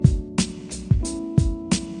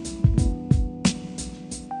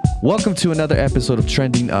Welcome to another episode of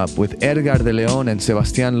Trending Up with Edgar de Leon and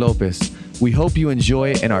Sebastian Lopez. We hope you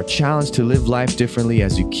enjoy and are challenged to live life differently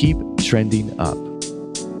as you keep trending up.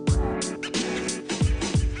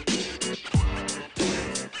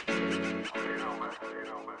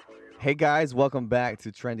 Hey guys, welcome back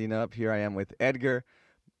to Trending Up. Here I am with Edgar,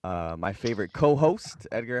 my favorite co-host.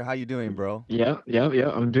 Edgar, how you doing, bro? Yeah.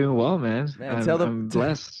 I'm doing well, man. Man, I'm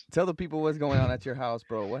blessed. tell the people what's going on at your house,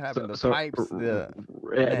 bro. What So, happened? The so pipes, the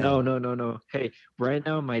no, man. no. Hey, right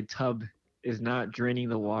now my tub is not draining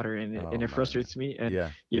the water, and Oh it man. frustrates me. And Yeah,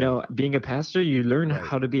 you yeah. know, being a pastor, you learn Right.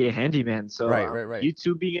 how to be a handyman. So Right, I'm right, right.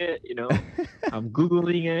 YouTubing it. I'm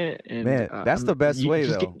Googling it, and Man, that's the best you way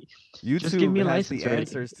just though. give YouTube me a has the license already.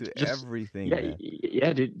 answers to Just everything, yeah, man.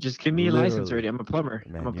 yeah, dude. Just give me a license Literally. already. I'm a plumber.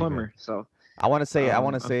 I'm Man, a you're good. plumber. So I want to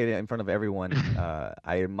I'm say it in front of everyone.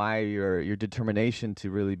 I admire your determination to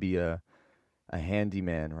really be a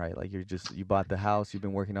handyman, right? Like you bought the house, you've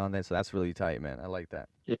been working on that, so that's really tight, man. I like that.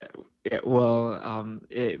 Yeah, yeah. Well,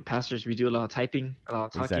 pastors, we do a lot of typing, a lot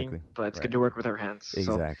of talking, Exactly. but it's good Right. to work with our hands. So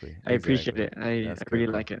Exactly. I appreciate Exactly. it. I That's really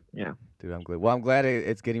good, bro. like it. Yeah. Dude, I'm glad. Well, I'm glad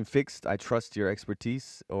it's getting fixed. I trust your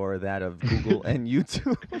expertise or that of Google and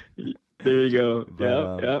YouTube. There you go. But Yep,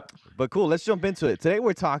 um, yep. but cool. Let's jump into it. Today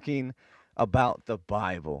we're talking about the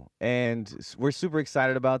Bible, and we're super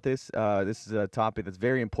excited about this. This is a topic that's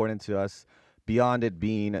very important to us, beyond it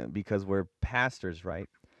being because we're pastors, right?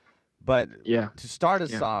 But Yeah, to start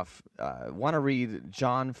us yeah. off, I want to read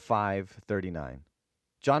John 5:39.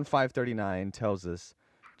 John 5:39 tells us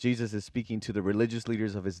Jesus is speaking to the religious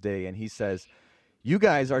leaders of his day, and he says, you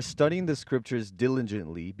guys are studying the scriptures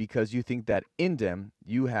diligently because you think that in them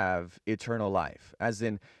you have eternal life. As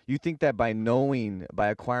in, you think that by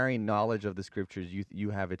acquiring knowledge of the scriptures, you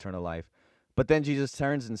have eternal life. But then Jesus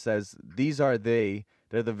turns and says, they're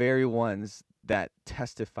the very ones that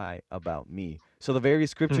testify about me. So the very Hmm.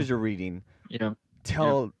 scriptures you're reading Yeah, yeah,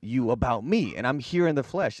 tell you about me, and I'm here in the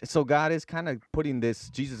flesh. So God is kind of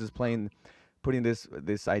Jesus is putting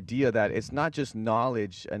this idea that it's not just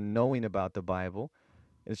knowledge and knowing about the Bible,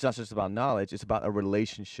 it's not just about knowledge, it's about a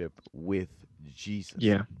relationship with Jesus.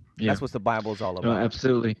 yeah, yeah. That's what the Bible is all No, about.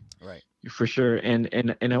 absolutely, Right. for sure. And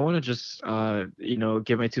I want to just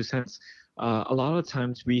give my 2 cents. A lot of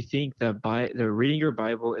times we think that by the reading your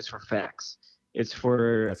Bible is for facts. It's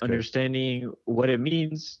for That's good. understanding what it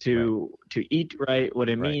means Right. to eat right, what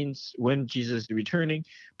it Right. means when Jesus is returning.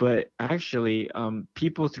 But actually,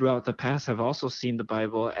 people throughout the past have also seen the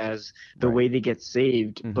Bible as the Right. way they get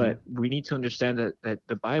saved. Mm-hmm. But we need to understand that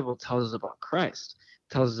the Bible tells us about Christ,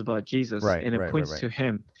 tells us about Jesus, Right. and it Right. Right. points Right. to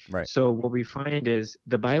Him. Right. So what we find is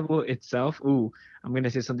the Bible itself. Ooh, I'm gonna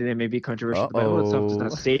say something that may be controversial. The Bible itself does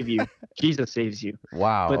not Uh-oh. save you. Jesus saves you.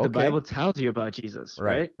 Wow. But the Okay. Bible tells you about Jesus, Right.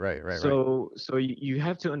 right? Right. Right. Right. So you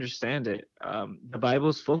have to understand it. The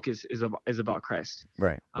Bible's focus is about Christ.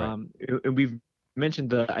 Right. Right. And we've mentioned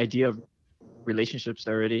the idea of relationships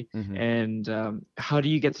already. Mm-hmm. And how do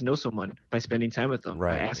you get to know someone? By spending time with them, by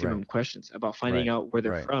Right. asking Right. them questions about finding Right. out where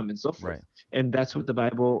they're Right. from and so Right. forth. And that's what the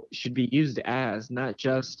Bible should be used as, not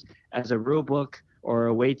just as a rule book or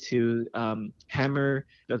a way to hammer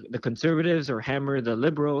the conservatives or hammer the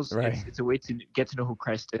liberals. Right. It's a way to get to know who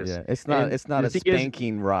Christ is. Yeah. And It's not the a thing is,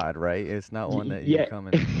 spanking rod, right? It's not one that you yeah, come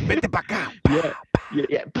and vete pa' acá, yeah, pa,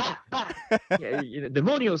 yeah, bah, bah. pa. Yeah,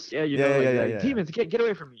 demonios, yeah, Yeah, yeah, yeah, yeah, like yeah, yeah. demons, get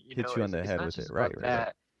away from me. Hit you on the It's head not with it. just Right, about right,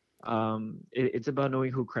 right. that. It's about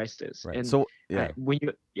knowing who Christ is. Right. And So yeah. when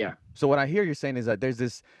you, yeah, So what I hear you're saying is that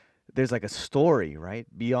there's like a story, right?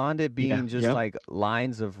 Beyond it yeah, being just yeah, like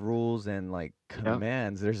lines of rules and like yeah,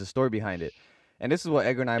 commands, there's a story behind it. And this is what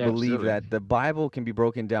Edgar and I yeah, believe, absolutely, that the Bible can be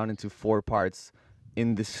broken down into four parts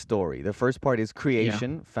in this story. The first part is yeah,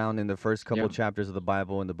 creation, found in the first couple yeah, chapters of the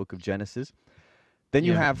Bible in the book of Genesis. Then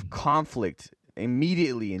you yeah, have conflict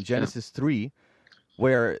immediately in yeah, Genesis 3,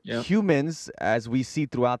 where yeah, humans, as we see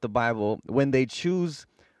throughout the Bible, when they choose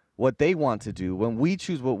what they want to do, when we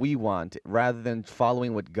choose what we want rather than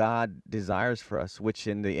following what God desires for us, which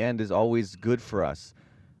in the end is always good for us,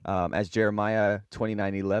 as Jeremiah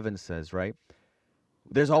 29:11 says, right?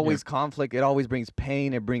 There's yeah, always conflict. It always brings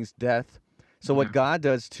pain. It brings death. So what yeah, God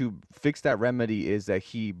does to fix that remedy is that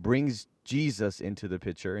He brings Jesus into the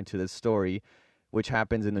picture, into the story, which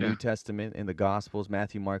happens in the New yeah, Testament, in the Gospels,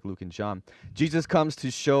 Matthew, Mark, Luke, and John. Jesus comes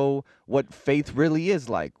to show what faith really is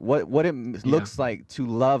like, what yeah, looks like to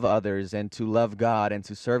love others and to love God and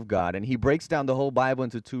to serve God. And He breaks down the whole Bible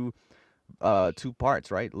into two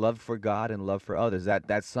parts, right? Love for God and love for others.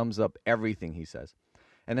 That sums up everything, He says.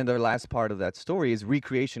 And then the last part of that story is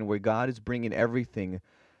recreation, where God is bringing everything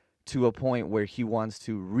to a point where He wants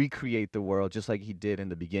to recreate the world just like He did in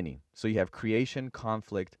the beginning. So you have creation,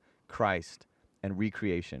 conflict, Christ, and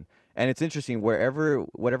recreation. And it's interesting,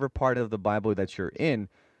 whatever part of the Bible that you're in,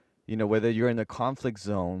 whether you're in the conflict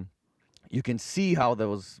zone, you can see how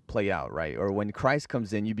those play out, right? Or when Christ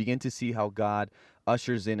comes in, you begin to see how God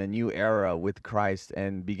ushers in a new era with Christ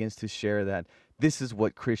and begins to share that this is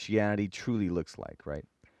what Christianity truly looks like, right?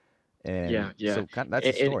 Yeah, And yeah. so that's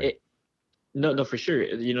the And story. no, no, for sure.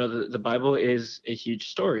 The Bible is a huge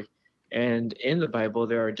story. And in the Bible,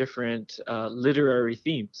 there are different literary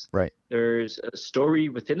themes. Right, There's a story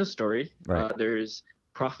within a story. right. There's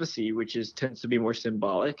prophecy, which tends to be more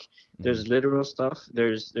symbolic. Hmm. There's literal stuff.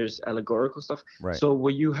 There's allegorical stuff. Right, So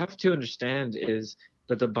what you have to understand is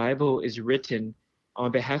that the Bible is written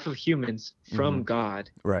on behalf of humans hmm, from God,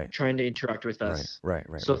 right, trying to interact with right, us. right,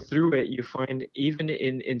 right, So right. through it, you find even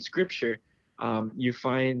in Scripture, you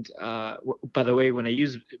find by the way, when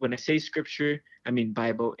I say scripture, I mean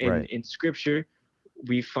Bible. in Right. in scripture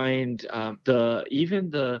we find the even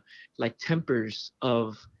the like tempers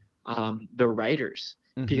of the writers,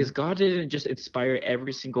 Hmm. because God didn't just inspire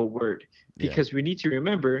every single word, Yeah. because we need to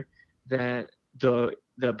remember that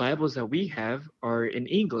the Bibles that we have are in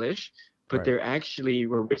English, but Right. they're actually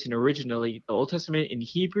were written originally, the Old Testament in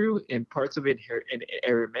Hebrew and parts of it in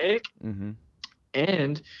Aramaic, Hmm.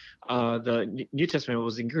 and the New Testament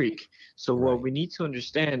was in Greek. So what Right. we need to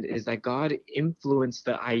understand is that God influenced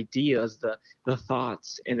the ideas, the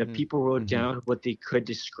thoughts, and the Hmm. people wrote Hmm. down what they could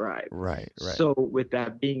describe. Right. Right. So with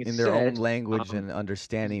that being In their own said, language um, and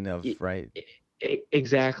understanding of, y- right.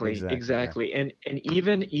 exactly, Exactly. Yeah. exactly, and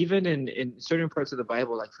even in certain parts of the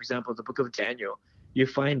Bible, like for example, the book of Daniel, you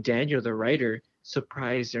find Daniel, the writer,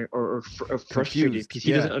 surprised or frustrated Confused. because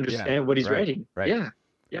he doesn't Yeah. Yeah. understand what he's Right. writing. Right. Yeah,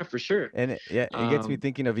 yeah, for sure. And yeah, it gets me Um,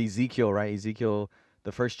 thinking of Ezekiel, right? Ezekiel,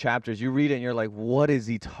 the first chapters, you read it and you're like, what is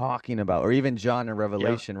he talking about? Or even John in yeah.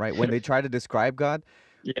 Revelation, right? When they try to describe God,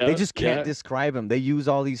 they Yeah, just can't yeah, describe him. They use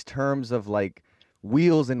all these terms of like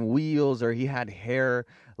wheels and wheels, or he had hair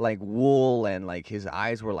like wool and like his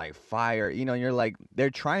eyes were like fire. And you're like, they're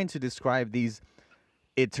trying to describe these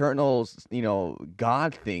eternal,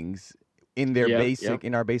 God things yeah, yeah,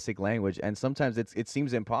 in our basic language, and sometimes it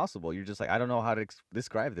seems impossible. You're just like, I don't know how to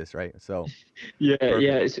describe this, right? So yeah,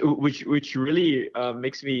 perfect. yeah. Which really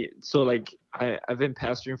makes me so like I've been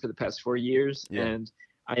pastoring for the past 4 years, Yeah. and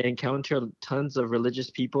I encounter tons of religious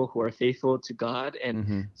people who are faithful to God, and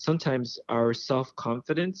Mm-hmm. sometimes our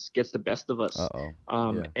self-confidence gets the best of us. Uh-oh.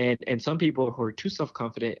 Yeah. And some people who are too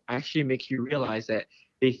self-confident actually make you realize that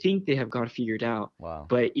they think they have God figured out. Wow.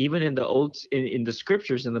 But even in the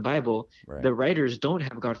scriptures in the Bible, Right. the writers don't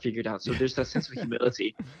have God figured out. So there's that sense of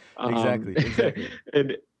humility. Um, Exactly. Exactly.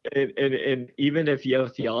 and, and even if you have a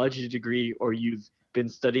theology degree or you've been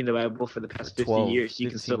studying the Bible for the past 50 12, years, you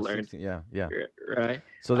can still 15, learn, 16. Yeah. Yeah. right?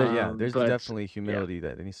 So there, yeah, there's But definitely yeah, humility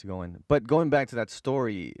that needs to go in. But going back to that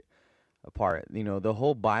story part, the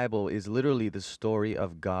whole Bible is literally the story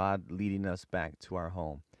of God leading us back to our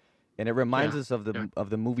home. And it reminds yeah, us of the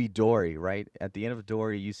yeah. movie Dory, right? At the end of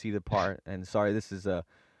Dory, you see the part, and sorry, this is a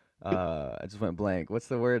I just went blank. What's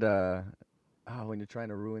the word? When you're trying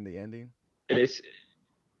to ruin the ending. It's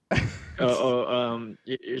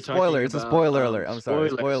you're Spoiler. talking It's a about spoiler alert. I'm sorry.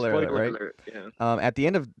 Spoiler alert, spoiler right? alert. Yeah, At the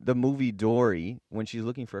end of the movie Dory, when she's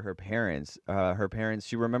looking for her parents,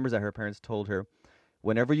 she remembers that her parents told her,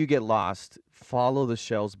 whenever you get lost, follow the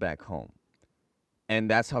shells back home. And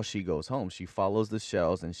that's how she goes home. She follows the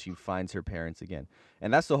shells and she finds her parents again.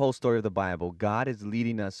 And that's the whole story of the Bible. God is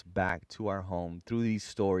leading us back to our home through these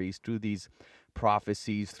stories, through these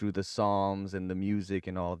prophecies, through the Psalms and the music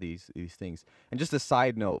and all these things. And just a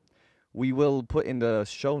side note, we will put in the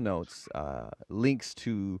show notes links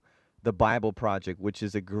to the Bible Project, which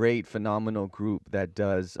is a great, phenomenal group that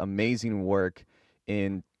does amazing work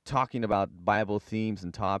in talking about Bible themes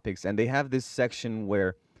and topics. And they have this section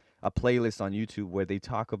where a playlist on YouTube where they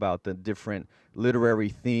talk about the different literary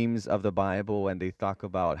themes of the Bible, and they talk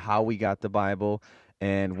about how we got the Bible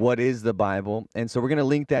and what is the Bible. And so we're gonna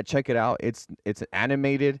link that. Check it out. It's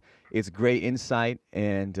animated. It's great insight,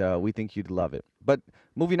 and we think you'd love it. But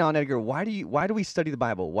moving on, Edgar, why do we study the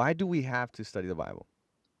Bible? Why do we have to study the Bible?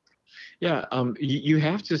 yeah. You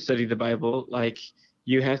have to study the Bible. Like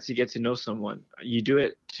you have to get to know someone. You do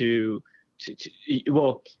it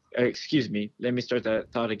well. Excuse me. Let me start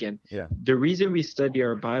that thought again. Yeah. The reason we study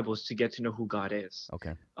our Bible is to get to know who God is.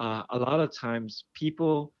 Okay. A lot of times,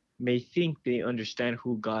 people may think they understand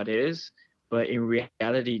who God is, but in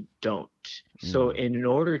reality, don't. So, Mm. in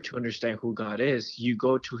order to understand who God is, you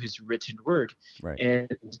go to His written Word, Right.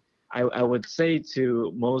 and I would say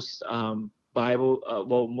to most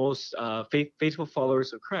most faithful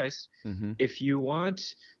followers of Christ, Mm-hmm. if you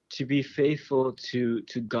want to be faithful to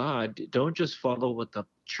God, don't just follow what the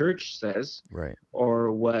church says Right. or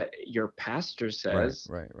what your pastor Right. says,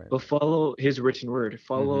 Right. Right. but follow his written word. Mhm.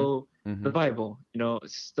 Follow the Mhm. Bible.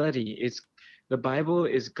 Study. It's the Bible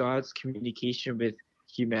is God's communication with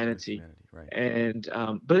With humanity. humanity. Right.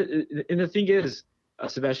 And the thing is,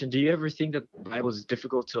 Sebastian, do you ever think that the Bible is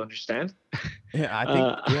difficult to understand? Yeah, I think.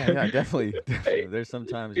 uh, Yeah. Yeah. Definitely. Definitely. There's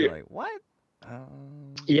sometimes you're like, what?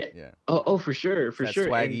 yeah. Yeah. Oh, for sure, It's for that sure.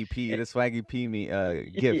 Swaggy P. The Swaggy P me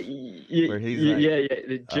gif where he's like Yeah, yeah,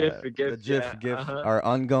 the GIF, the the GIF, GIF yeah, gif uh-huh. our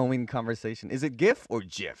ongoing conversation. Is it GIF or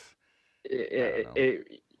GIF? I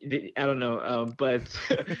don't know. I don't know, but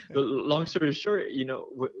the long story short,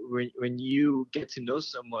 when you get to know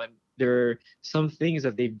someone, there are some things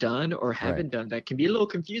that they've done or Right. haven't done that can be a little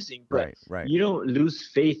confusing, but Right. Right. you don't lose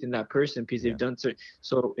faith in that person because Yeah. they've done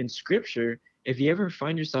so in scripture, if you ever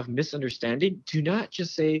find yourself misunderstanding, do not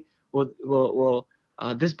just say, well,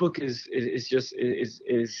 this book is just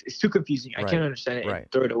is too confusing. I can't Right. understand it, and Right.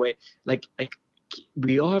 throw it away. Like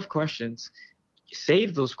we all have questions.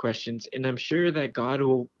 Save those questions, and I'm sure that God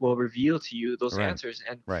will reveal to you those Right. answers.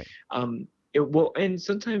 And Right. it will. And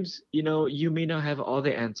sometimes you may not have all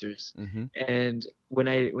the answers. Mhm. And when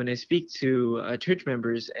I speak to church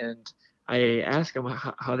members and I ask them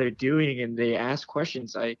how they're doing, and they ask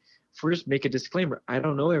questions, I first make a disclaimer: I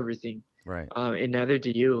don't know everything, Right. and neither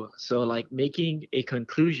do you. So like making a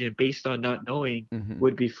conclusion based on not knowing Mhm.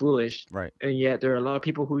 would be foolish. Right. And yet there are a lot of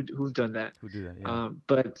people who've done that. Who do that? Yeah.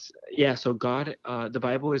 But yeah, so the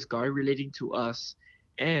Bible is God relating to us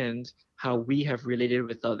and how we have related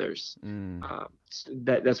with others. Mm.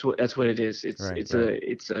 That's what it is. It's Right. it's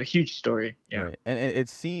Right. a huge story. Yeah. Right. And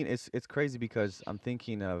it's crazy because I'm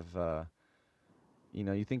thinking of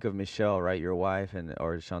you think of Michelle, right, your wife, and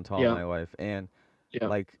or Chantal, Yeah. my wife, and Yeah.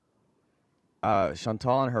 like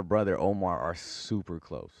Chantal and her brother Omar are super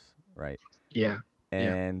close, right? Yeah.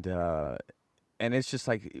 Yeah. And it's just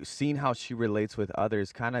like seeing how she relates with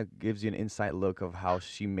others kind of gives you an inside look of how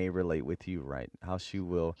she may relate with you, right? How she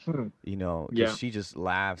will, Hmm. because Yeah. she just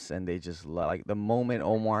laughs and they just like the moment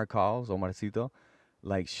Omar calls Omarcito,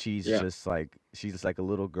 like Yeah. she's just like a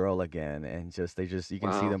little girl again, and just they just you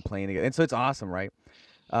can see Wow. them playing together, and so it's awesome, right?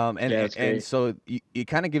 Um, and Yeah, and that's and great. so it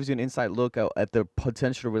kind of gives you an inside look at the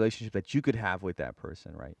potential relationship that you could have with that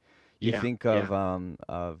person, right? You Yeah. think Yeah.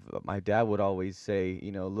 of my dad would always say,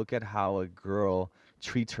 look at how a girl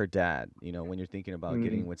treats her dad, when you're thinking about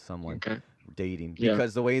getting Mm. with someone, Okay. dating, Yeah.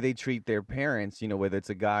 because the way they treat their parents, whether it's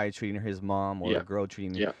a guy treating his mom or a Yeah. girl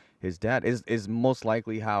treating Yeah. his dad, is most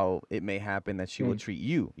likely how it may happen that she will Mm. treat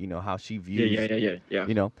you, how she Yeah. Yeah. views, Yeah. Yeah. Yeah.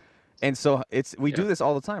 you know and so we Yeah. do this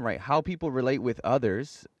all the time, right? How people relate with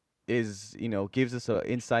others is gives us a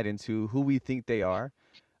insight into who we think they are.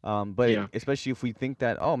 Yeah. Especially if we think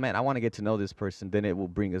that, oh man, I want to get to know this person, then it will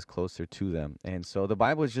bring us closer to them. And so the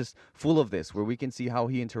Bible is just full of this, where we can see how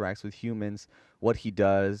he interacts with humans, what he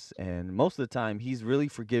does, and most of the time he's really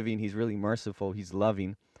forgiving, he's really merciful, he's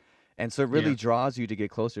loving. And so it Yeah. really draws you to get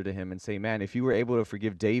closer to him and say, man, if you were able to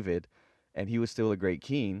forgive David and he was still a great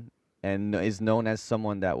king and is known as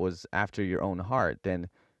someone that was after your own heart, then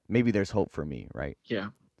maybe there's hope for me, right? Yeah.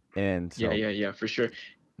 And Yeah. so, Yeah. Yeah. For sure.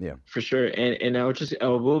 yeah, For sure. And I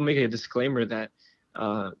will make a disclaimer that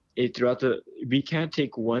it throughout the we can't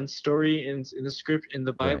take one story in the script in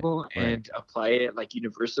the right, Bible right, and apply it like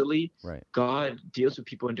universally. right, God deals with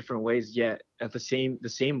people in different ways, yet at the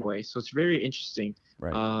same way. So it's very interesting,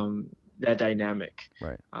 right, um, that dynamic.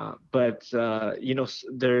 right. But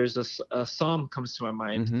there's a psalm comes to my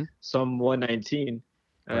mind, Mm-hmm. Psalm 119.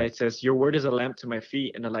 Right, It says, "Your word is a lamp to my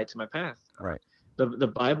feet and a light to my path." right, The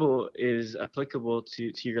Bible is applicable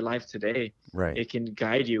to your life today. right, It can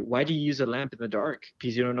guide you. Why do you use a lamp in the dark?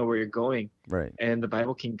 Because you don't know where you're going. right. And the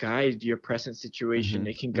Bible can guide your present Mm-hmm. situation.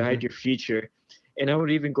 It can Mm-hmm. guide your future. And I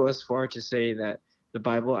would even go as far to say that the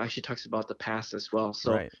Bible actually talks about the past as well.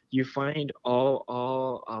 So Right, you find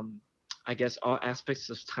all I guess all aspects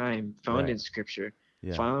of time found right. in Scripture,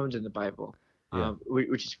 Yeah, found in the Bible, yeah.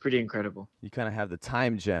 which is pretty incredible. You kind of have the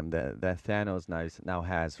time gem that Thanos now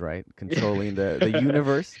has, right? Controlling the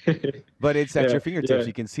universe. But it's at Yeah, your fingertips. yeah,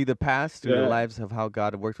 You can see the past through the yeah, lives of how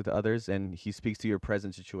God worked with others, and He speaks to your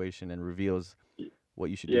present situation and reveals what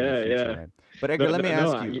you should do in the yeah, future, yeah. right? But Edgar, No, let no, me no.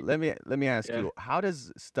 ask you. Let me ask Yeah, you. How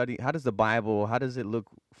does the Bible? How does it look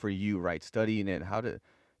for you, right? Studying it.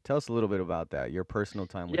 Tell us a little bit about that. Your personal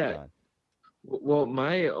time with yeah. God. Well,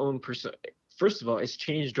 my own person. First of all, it's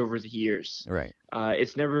changed over the years. Right.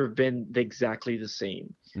 It's never been exactly the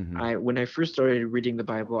same. Mm-hmm. When I first started reading the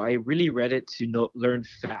Bible, I really read it to learn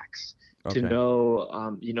facts, to Okay.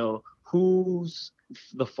 know, who's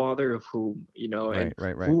the father of whom, and Right.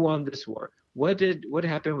 Right. who Right. won this war. what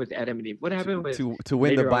happened with Adam and Eve? What to happened with to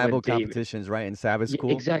win the later on Bible with David? competitions, right, in Sabbath Yeah,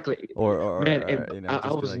 school, exactly. Man, or and I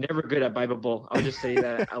just be was like, never good at Bible Bowl. I'll just say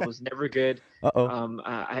that I was never good. uh-oh,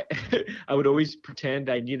 I would always pretend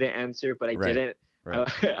I knew the answer, but I right, didn't. right,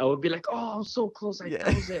 I would be like, "Oh, I'm so close! Like yeah,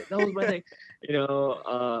 that was it. That was my thing," you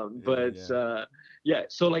know. yeah, But yeah, yeah.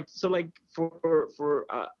 So like for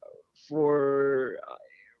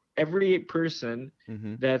every person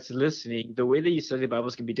mm-hmm, that's listening, the way that you study the Bible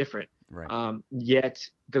is going to be different. right, Yet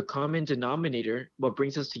the common denominator, what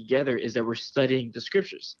brings us together, is that we're studying the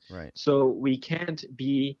scriptures. right, So we can't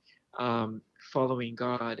be following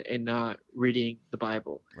God and not reading the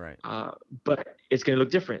Bible. right, Uh, but it's going to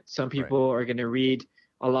look different. Some right, people are going to read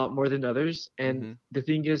a lot more than others. And mm-hmm, the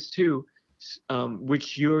thing is, too,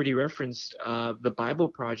 which you already referenced, the Bible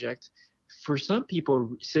Project, for some people,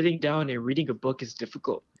 sitting down and reading a book is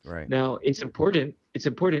difficult. right, Now, it's important. It's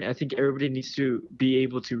important. I think everybody needs to be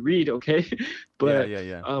able to read, okay? yeah, But yeah,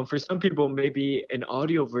 yeah, for some people, maybe an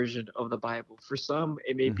audio version of the Bible. For some,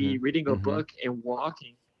 it may mm-hmm, be reading a mm-hmm. book and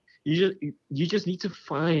walking. You just need to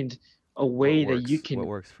find a What way that you works? What can,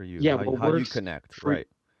 works for you? yeah, what How you works connect? for Right,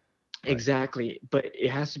 right. exactly. But it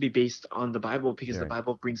has to be based on the Bible because Yeah, the right.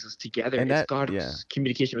 Bible brings us together. And It's that, yeah, God's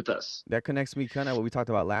communication with us. that connects me kind of what we talked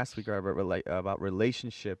about last week, right, about about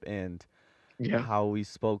relationship and Yeah. how we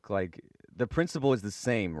spoke. Like the principle is the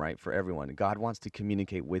same, right, for everyone. God wants to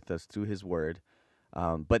communicate with us through His Word,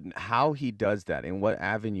 but how He does that, in what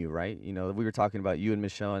avenue, right? You know, we were talking about you and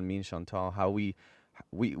Michelle and me and Chantal, how we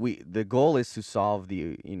the goal is to solve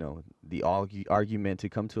the, you know, the argument, to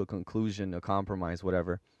come to a conclusion, a compromise,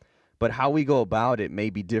 whatever. But how we go about it may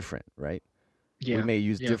be different, right? We Yeah. may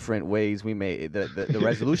use Yeah. different ways. We may the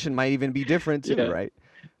resolution might even be different too, Yeah. right?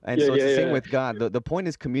 And Yeah. so it's Yeah. the same Yeah. with God. The point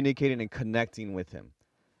is communicating and connecting with Him.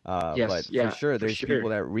 Yes. But for Yeah. sure, For there's sure. people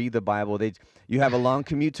that read the Bible. You have a long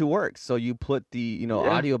commute to work, so you put the, you know,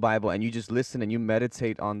 Yeah. audio Bible and you just listen and you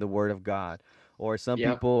meditate on the Word of God. Or some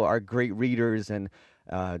Yeah. people are great readers and,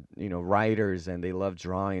 you know, writers, and they love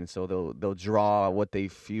drawing, so they'll draw what they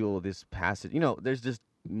feel this passage. You know, there's just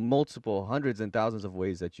multiple hundreds and thousands of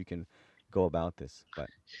ways that you can go about this. But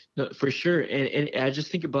No, for sure. And I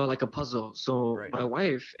just think about like a puzzle. So right. my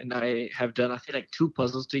wife and I have done, I think, like two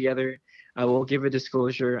puzzles together. I will give a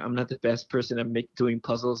disclosure. I'm not the best person at doing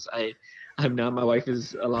puzzles. I'm not. My wife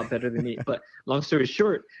is a lot better than me. But long story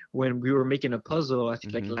short, when we were making a puzzle, I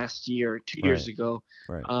think like Mm-hmm. last year, 2 years Right. ago,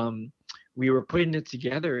 Right. um, we were putting it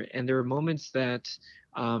together, and there were moments that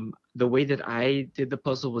the way that I did the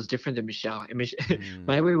puzzle was different than Michelle. And Mm,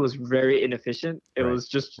 my way was very inefficient. It right. was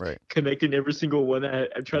just Right. connecting every single one. I'm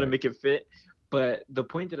trying to Right. make it fit. But the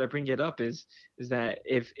point that I bring it up is that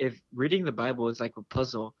if reading the Bible is like a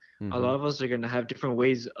puzzle, a Mm-hmm. lot of us are going to have different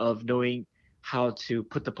ways of knowing how to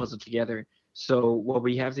put the puzzle together. So what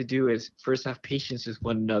we have to do is first have patience with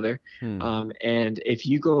one another, Hmm. and if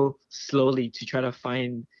you go slowly to try to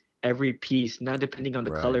find every piece, not depending on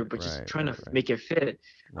the Right. color, but just Right. trying to Right. Right. make it fit,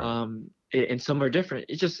 Right. and some are different.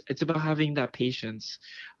 It's about having that patience.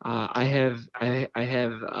 I have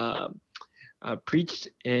preached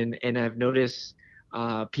and I've noticed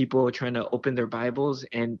people trying to open their Bibles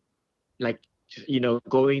and like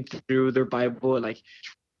going through their Bible, like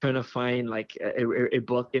trying to find like a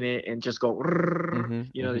book in it and just go Mm-hmm.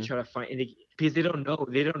 they Mm-hmm. try to find because they don't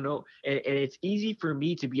know, and it's easy for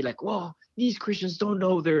me to be like, well, these Christians don't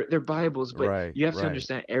know their Bibles, but Right. you have to Right.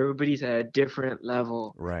 understand everybody's at a different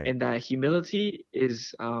level, Right. and that humility is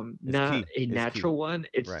It's not key. a It's key. natural one.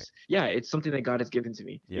 Right. It's something that God has given to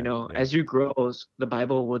me. Yeah. Yeah. As you grow, the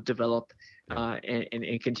Bible will develop, Yeah.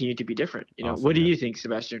 and continue to be different. What Awesome. do Yeah. you think,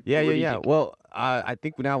 Sebastian? Yeah. What Yeah. do you Yeah. think? Well, I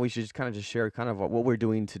think now we should just kind of just share kind of what we're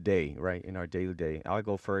doing today, right, in our daily day. I'll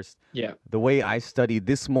go first. Yeah. The way I studied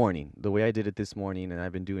this morning, the way I did it this morning, and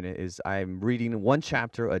I've been doing it, is I'm reading one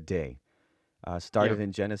chapter a day. Yeah. Started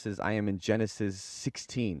in Genesis. I am in Genesis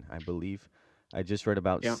 16, I believe. I just read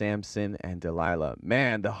about Yeah. Samson and Delilah.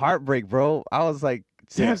 Man, the heartbreak, bro. I was like,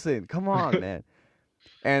 Yeah. Samson, come on, man.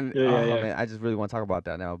 And Yeah. Yeah. oh Yeah. man, I just really want to talk about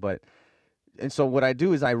that now. But and so what I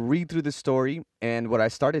do is I read through the story, and what I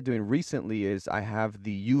started doing recently is I have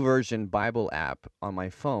the YouVersion Bible app on my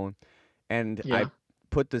phone, and I Yeah.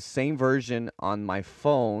 put the same version on my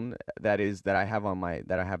phone that I have on my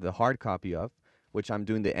that I have the hard copy of, which I'm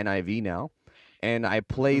doing the NIV now, and I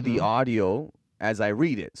play the Mm-hmm. audio as I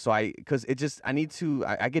read it. So because it just I need to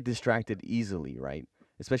I get distracted easily, right?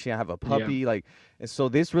 Especially I have a Yeah. puppy, like, and so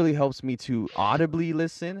this really helps me to audibly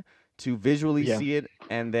listen, to visually Yeah. see it,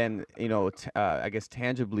 and then, you know, I guess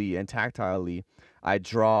tangibly and tactilely, I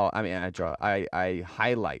draw. I mean, I draw. I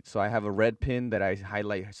highlight. So I have a red pen that I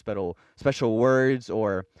highlight special words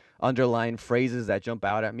or underline phrases that jump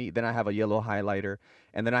out at me. Then I have a yellow highlighter,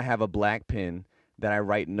 and then I have a black pen that I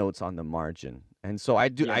write notes on the margin. And so I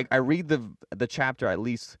do. Yeah. I read the chapter at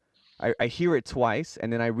least. I hear it twice,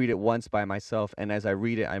 and then I read it once by myself. And as I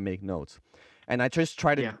read it, I make notes, and I just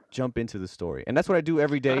try to Yeah. jump into the story. And that's what I do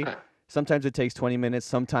every day. Uh, Sometimes it takes 20 minutes.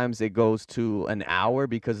 Sometimes it goes to an hour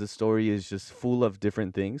because the story is just full of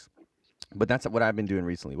different things. But that's what I've been doing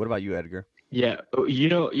recently. What about you, Edgar? yeah.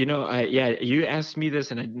 You asked me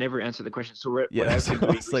this and I never answered the question. So what Yeah, I've so been I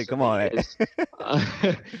doing was like, come recently on. is, uh,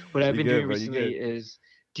 what I've You been good, doing bro? You recently good? is,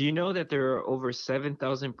 do you know that there are over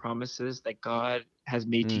 7,000 promises that God has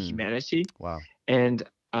made to Mm, humanity? wow. And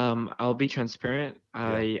I'll be transparent.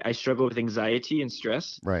 Yeah. I struggle with anxiety and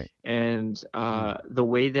stress, Right. and Mm, the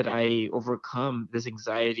way that I overcome this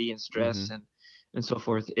anxiety and mm-hmm. stress and so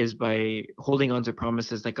forth is by holding on to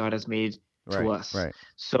promises that God has made to Right. us. Right.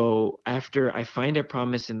 So after I find a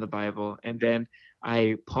promise in the Bible and then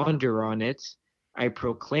I ponder on it, I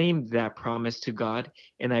proclaim that promise to God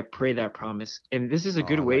and I pray that promise. And this is a Oh,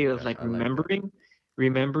 good I way like of that. like I like that.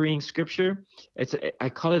 remembering scripture. I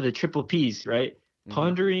call it the triple P's, right? Mm-hmm.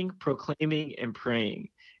 Pondering, proclaiming, and praying.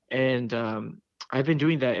 And I've been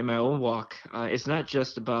doing that in my own walk. It's not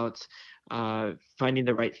just about finding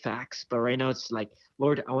the right facts, but right now it's like,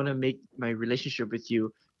 Lord, I want to make my relationship with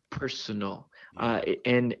you personal. Yeah.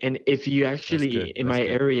 And if you That's actually good. in That's my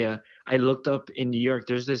good. area, I looked up in New York.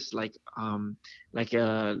 There's this let's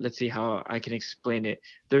see how I can explain it.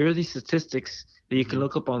 There are these statistics that you can Mm-hmm.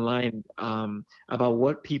 look up online about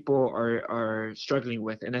what people are struggling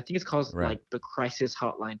with, and I think it's called Right. like the crisis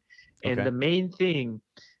hotline. And Okay. the main thing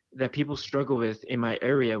that people struggle with in my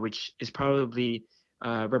area, which is probably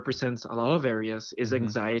represents a lot of areas, is Mm-hmm.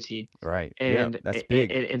 anxiety Right. Yeah. and That's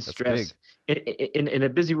big. and That's big. stress in a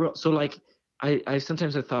busy world. So like I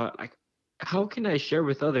sometimes have thought like, how can I share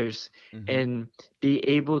with others Mm-hmm. and be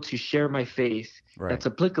able to share my faith Right. that's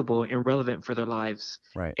applicable and relevant for their lives?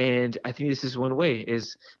 Right. And I think this is one way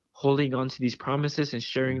is holding on to these promises and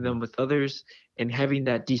sharing Mm-hmm. them with others and having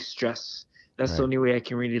that de-stress. That's the Right. only way I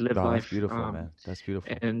can really live Oh, that's life. beautiful, man. That's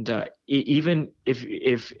beautiful. And even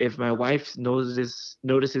if my wife notices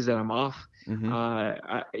that I'm off, Mm-hmm.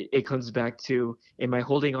 it comes back to, am I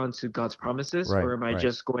holding on to God's promises Right. or am I Right.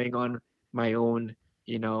 just going on my own,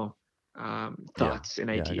 Yeah. thoughts and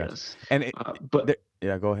Yeah. I got you. ideas? And But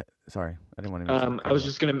yeah. Go ahead. Sorry, I didn't want to cut you off. I was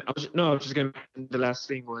just gonna. The last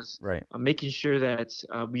thing was Right. making sure that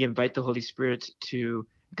we invite the Holy Spirit to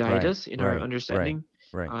guide Right. us in our Right. Right. understanding.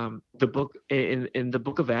 Right. The book in the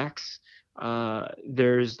book of Acts,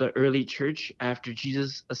 there's the early church after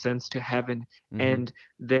Jesus ascends to heaven, Mm-hmm. and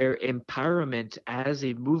their empowerment as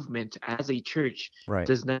a movement, as a church, Right.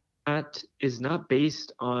 does not is not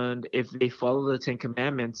based on if they follow the Ten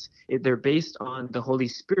Commandments. They're based on the Holy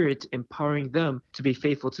Spirit empowering them to be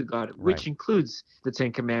faithful to God, Right. which includes the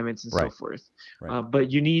Ten Commandments and so Right. forth. Right.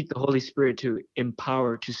 But you need the Holy Spirit to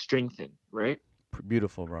empower, to strengthen, right?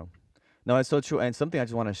 Beautiful, bro. No, it's so true. And something I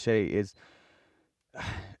just want to say is,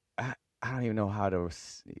 I don't even know how to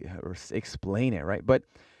explain it, right? But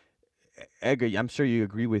Edgar, I'm sure you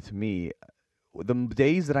agree with me. The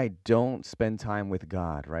days that I don't spend time with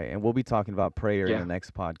God, right? And we'll be talking about prayer in the Yeah.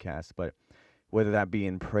 next podcast, but whether that be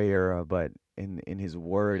in prayer, but in His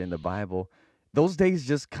Word in the Bible, those days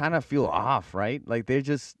just kind of feel off, right? Like there's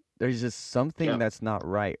just something Yeah. that's not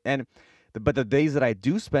right. And but the days that I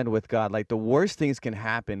do spend with God, like the worst things can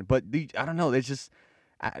happen, but I don't know. It's just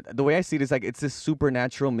the way I see it is like it's this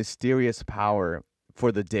supernatural, mysterious power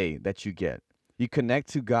for the day that you get. You connect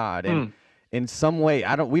to God, and Hmm. in some way,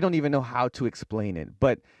 we don't even know how to explain it,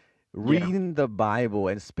 but Yeah. reading the Bible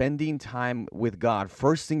and spending time with God,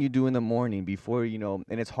 first thing you do in the morning before, and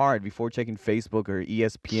it's hard before checking Facebook or Yeah.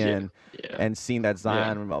 ESPN Yeah. and seeing that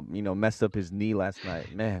Yeah. Zion, messed up his knee last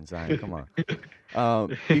night. Man, Zion, come on.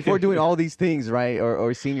 Before doing all these things, right?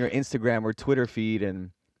 Or seeing your Instagram or Twitter feed,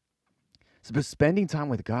 and but spending time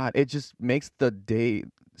with God, it just makes the day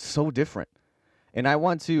so different. And I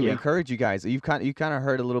want to Yeah. encourage you guys. You kind of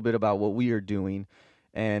heard a little bit about what we are doing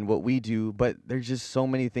and what we do, but there's just so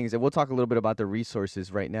many things. And we'll talk a little bit about the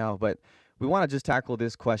resources right now, but we want to just tackle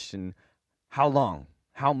this question: how long?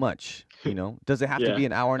 How much? Does it have to Yeah. be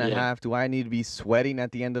an hour and a Yeah. half? Do I need to be sweating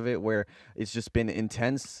at the end of it where it's just been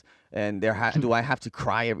intense and do I have to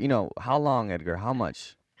cry how long, Edgar? How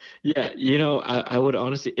much? Yeah, I would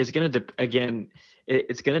honestly, it's gonna again,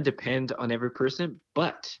 it's gonna depend on every person,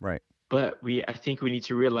 Right. I think we need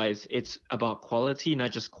to realize it's about quality,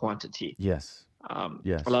 not just quantity. Yes. A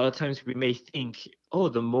Yes. lot of times we may think, oh,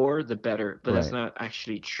 the more the better, but that's Right. not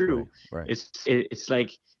actually Right. true. Right. It's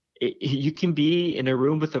like you can be in a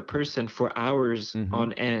room with a person for hours Mhm.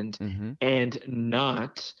 on end Mhm. and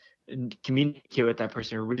not and communicate with that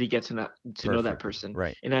person or really get to know that Perfect. person.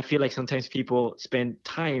 Right. And I feel like sometimes people spend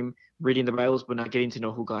time reading the Bibles but not getting to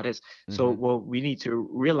know who God is. So Mm-hmm. what we need to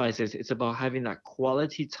realize is it's about having that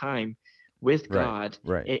quality time with Right. God.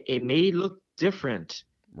 Right. It may look different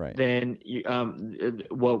Right. than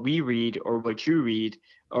what we read or what you read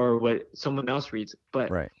or what someone else reads, but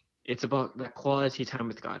Right. it's about that quality time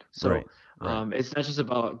with God. Right. So Right. it's not just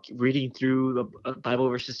about reading through the Bible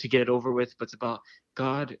verses to get it over with, but it's about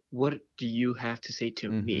God, what do you have to say to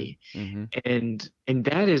Mm-hmm. me? Mm-hmm. And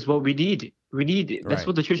that is what we need. We need that's Right.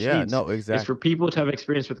 what the church Yeah. needs No. is for Exactly. people to have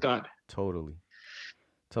experience with God. Totally.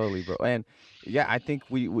 Totally, bro. And yeah, I think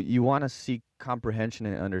you want to seek comprehension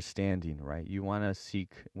and understanding, right? You want to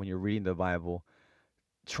seek when you're reading the Bible,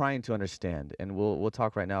 trying to understand. And we'll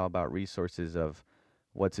talk right now about resources of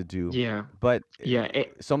what to do. Yeah, But yeah,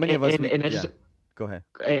 so many of us, we and I just yeah. Go ahead.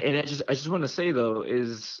 I just want to say though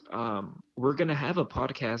is we're gonna have a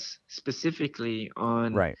podcast specifically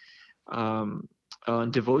Right. um,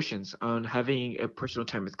 on devotions, on having a personal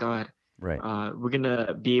time with God. Right. We're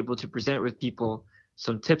gonna be able to present with people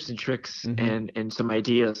some tips and tricks Mm-hmm. and some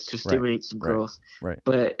ideas to Right. stimulate some Right. growth. Right.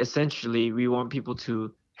 But essentially, we want people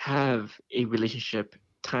to have a relationship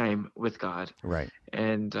time with God, Right.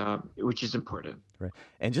 and which is important. Right.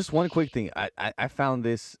 And just one quick thing, I found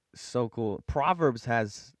this so cool. Proverbs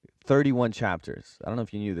has 31 chapters. I don't know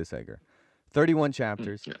if you knew this, Edgar. 31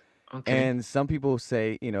 chapters. Yeah. Okay. And some people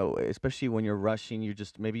say, especially when you're rushing, you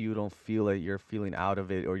just maybe you don't feel it, you're feeling out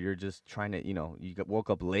of it, or you're just trying to, woke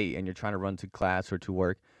up late and you're trying to run to class or to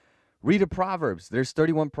work. Read a Proverbs. There's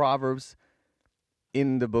 31 Proverbs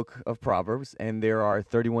in the book of Proverbs, and there are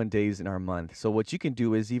 31 days in our month. So what you can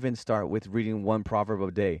do is even start with reading one proverb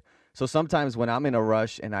a day. So sometimes when I'm in a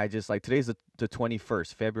rush and I just like today's the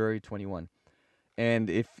 21st, February 21. And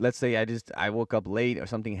if let's say I woke up late or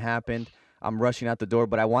something happened, I'm rushing out the door,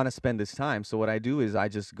 but I want to spend this time. So what I do is I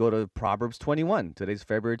just go to Proverbs 21. Today's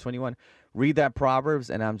February 21. Read that Proverbs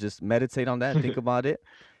and I'm just meditate on that, think about it.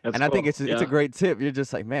 That's And I think cool. it's a Yeah. great tip. You're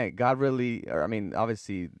just like, man, God really, or I mean,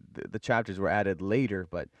 obviously the chapters were added later,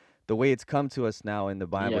 but the way it's come to us now in the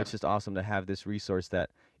Bible, Yeah. it's just awesome to have this resource that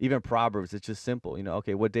even Proverbs, it's just simple.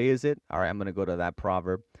 Okay, what day is it? All right, I'm going to go to that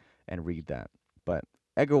proverb and read that. But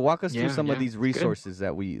Edgar, walk us through Yeah. some of Yeah. these It's good. resources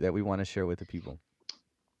that we want to share with the people.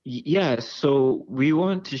 Yeah, so we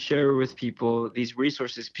want to share with people these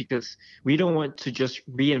resources because we don't want to just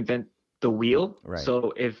reinvent the wheel. Right.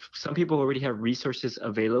 So if some people already have resources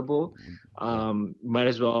available, Right. might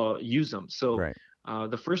as well use them. So Right.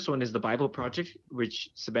 the first one is the Bible Project, which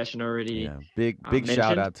Sebastian already Yeah. Big shout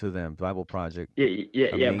mentioned. out to them. Bible Project. Yeah.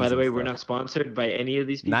 By the Amazing way, we're stuff. not sponsored by any of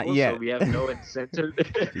these Not people, so yet. we have no incentive.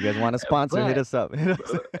 If you guys want to sponsor, hit But us up. Hit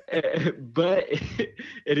us. but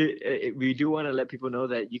we do want to let people know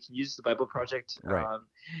that you can use the Bible Project, Right.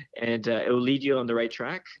 and it will lead you on the right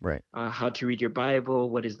track. Right. How to read your Bible,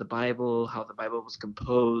 what is the Bible, how the Bible was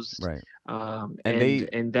composed, Right. And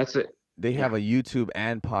and that's it. they Yeah, have a YouTube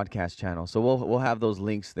and podcast channel. So we'll have those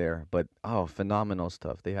links there. But phenomenal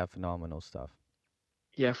stuff. They have phenomenal stuff.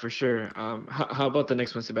 yeah, for sure. How about the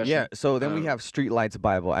next one, Yeah, Sebastian? so then we have Streetlights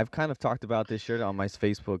Bible. I've kind of talked about this, shared it on my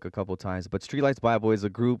Facebook a couple times, but Streetlights Bible is a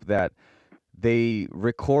group that they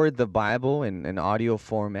record the Bible in an audio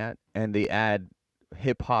format and they add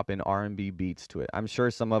hip hop and R&B beats to it. I'm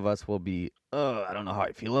sure some of us will be, I don't know how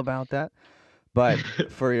I feel about that. But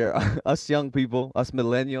for us young people, us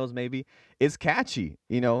millennials maybe, it's catchy.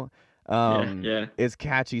 Yeah, yeah. It's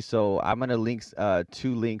catchy. So I'm gonna links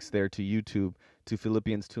two links there to YouTube to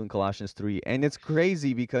Philippians 2 and Colossians 3. And it's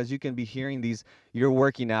crazy because you can be hearing these, you're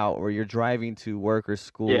working out or you're driving to work or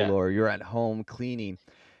school Yeah. or you're at home cleaning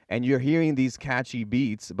and you're hearing these catchy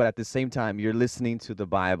beats, but at the same time you're listening to the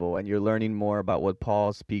Bible and you're learning more about what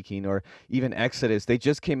Paul's speaking, or even Exodus. They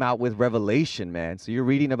just came out with Revelation, man. So you're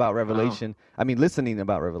reading about Wow. Revelation. I mean, listening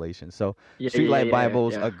about Revelation. So Yeah, yeah, Streetlight yeah,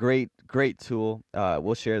 Bible's yeah. a great tool.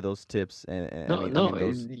 We'll share those tips and No, I no,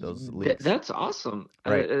 mean those links. that's awesome.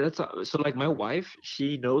 Right. So like my wife,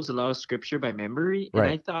 she knows a lot of scripture by memory, and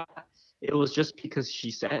Right. I thought it was just because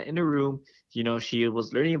she sat in a room, she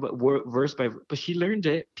was learning about verse by, but she learned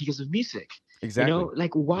it because of music. Exactly.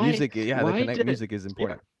 Like why, Music, yeah, the why connect did, music is yeah,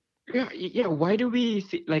 important. yeah. Why do we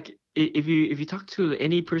like if you talk to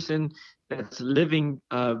any person that's living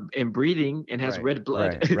and breathing and has Right. red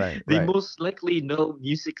blood, Right. Right. they Right. most likely know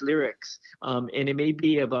music lyrics. And it may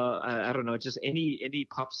be about I don't know, just any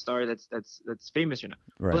pop star that's famous or not.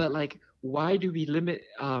 Right. But like, why do we limit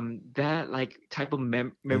that like type of Yeah.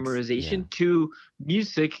 memorization to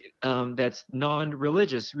music that's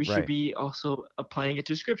non-religious? We should Right. be also applying it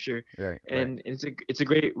to scripture, Right. Right. and it's a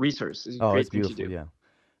great resource. It's a Oh, it's great thing to beautiful. do. Yeah.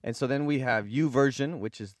 And so then we have YouVersion,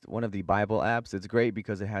 which is one of the Bible apps. It's great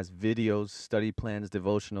because it has videos, study plans,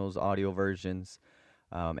 devotionals, audio versions,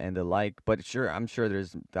 and the like. But sure, I'm sure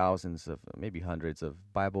there's thousands of, maybe hundreds of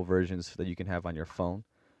Bible versions that you can have on your phone.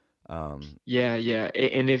 Yeah, yeah.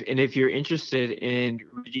 And if you're interested in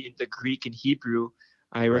reading the Greek and Hebrew,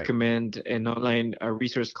 I Right. recommend an online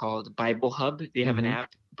resource called Bible Hub. They have an Mm-hmm.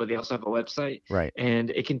 app, but they also have a website, Right. and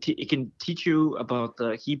it can teach you about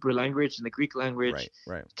the Hebrew language and the Greek language. Right.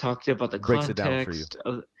 Right. Talk to you about the Breaks it down for you. context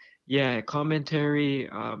of, yeah, commentary.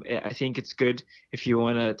 I think it's good if you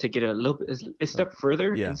want to take it a step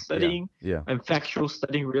further Yeah. in studying Yeah. and factual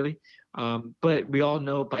studying, really. But we all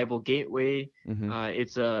know Bible Gateway. Mm-hmm.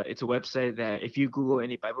 It's a website that if you Google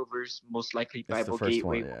any Bible verse, most likely It's the Bible first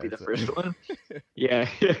Gateway one. will Yeah. be the It's first one. Yeah.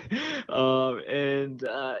 And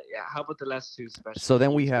yeah, how about the last two, Sebastian? So Can then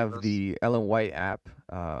you we explain have those? the Ellen White app,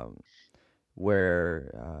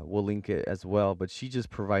 where we'll link it as well. But she just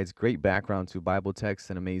provides great background to Bible texts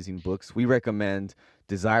and amazing books. We recommend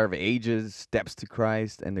Desire of Ages, Steps to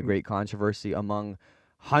Christ, and The Great Controversy, among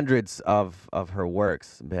hundreds of her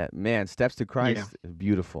works. But man, Steps to Yeah, Christ,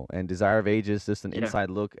 beautiful. And Desire of Ages, just an yeah, inside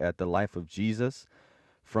look at the life of Jesus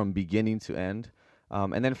from beginning to end.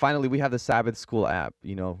 And then finally, we have the Sabbath School app.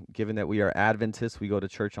 Given that we are Adventists, we go to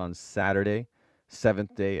church on Saturday,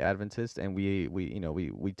 Seventh Day Adventist, and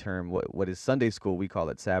we term what is Sunday school. We call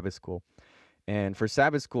it Sabbath School. And for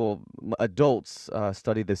Sabbath School, adults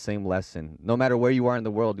study the same lesson. No matter where you are in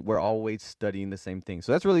the world, we're always studying the same thing.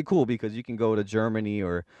 So that's really cool because you can go to Germany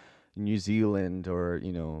or New Zealand or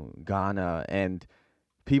Ghana, and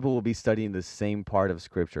people will be studying the same part of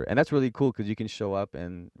Scripture, and that's really cool because you can show up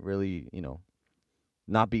and really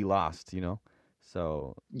not be lost.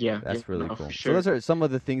 So yeah, yeah. that's really No, for cool. So those sure. are some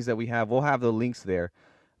of the things that we have. We'll have the links there.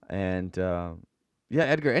 And yeah,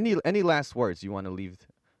 Edgar, any last words you want to leave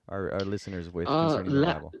our listeners with concerning the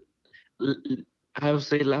La Bible? l- l- I would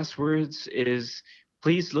say last words is,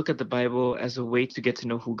 please look at the Bible as a way to get to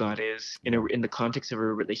know who God is Yeah, in the context of a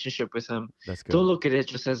relationship with Him. that's good. Don't look at it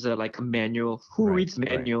just as a manual. Who Right, reads right,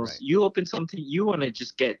 manuals? right. You open something, you want to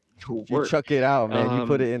just get to You work. chuck it out, man. You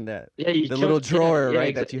put it in that Yeah, you the little chuck, yeah, drawer, yeah,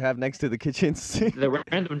 right, that you have next to the kitchen sink. the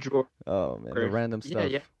random drawer. Oh man, the random Yeah,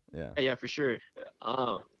 stuff. yeah, Yeah, yeah, for sure.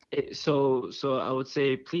 So I would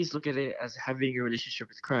say, please look at it as having a relationship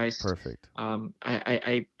with Christ. perfect.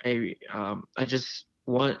 I just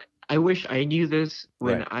want. I wish I knew this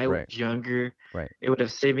when Right, I was right, younger. right, It would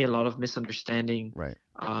have saved me a lot of misunderstanding, right.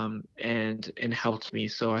 and helped me.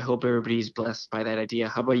 So I hope everybody's blessed by that idea.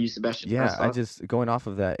 How about you, Sebastian? Yeah, Last I thought? just going off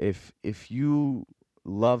of that, if you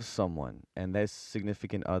love someone and this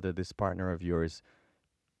significant other, this partner of yours,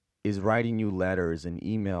 is writing you letters and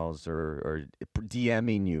emails or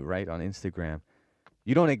DMing you, right, on Instagram,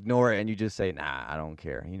 you don't ignore it and you just say, nah, I don't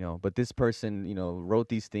care. But this person, wrote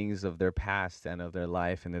these things of their past and of their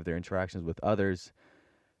life and of their interactions with others.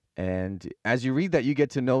 And as you read that, you get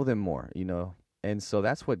to know them more. And so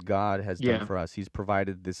that's what God has done Yeah, for us. He's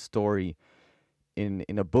provided this story in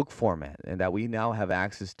a book format, and that we now have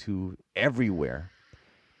access to everywhere.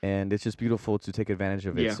 And it's just beautiful to take advantage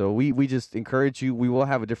of it. yeah, So we just encourage you. We will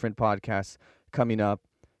have a different podcast coming up,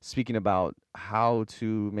 speaking about how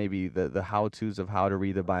to, maybe the how to's of how to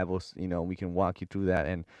read the Bible. We can walk you through that,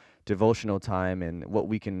 and devotional time and what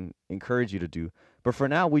we can encourage you to do. But for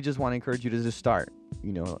now, we just want to encourage you to just start.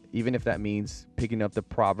 Even if that means picking up the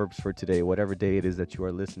Proverbs for today, whatever day it is that you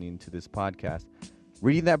are listening to this podcast,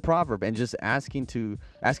 reading that proverb and just asking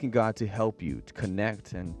God to help you to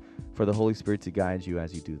connect, and for the Holy Spirit to guide you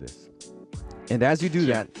as you do this. And as you do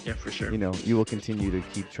yeah, that, yeah, for sure. you will continue to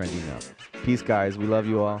keep trending up. Peace, guys. We love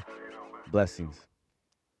you all. Blessings.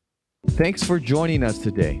 Thanks for joining us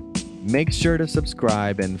today. Make sure to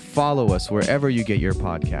subscribe and follow us wherever you get your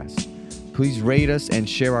podcasts. Please rate us and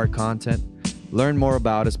share our content. Learn more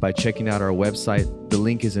about us by checking out our website. The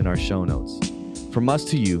link is in our show notes. From us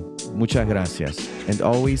to you, muchas gracias, and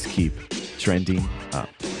always keep trending up.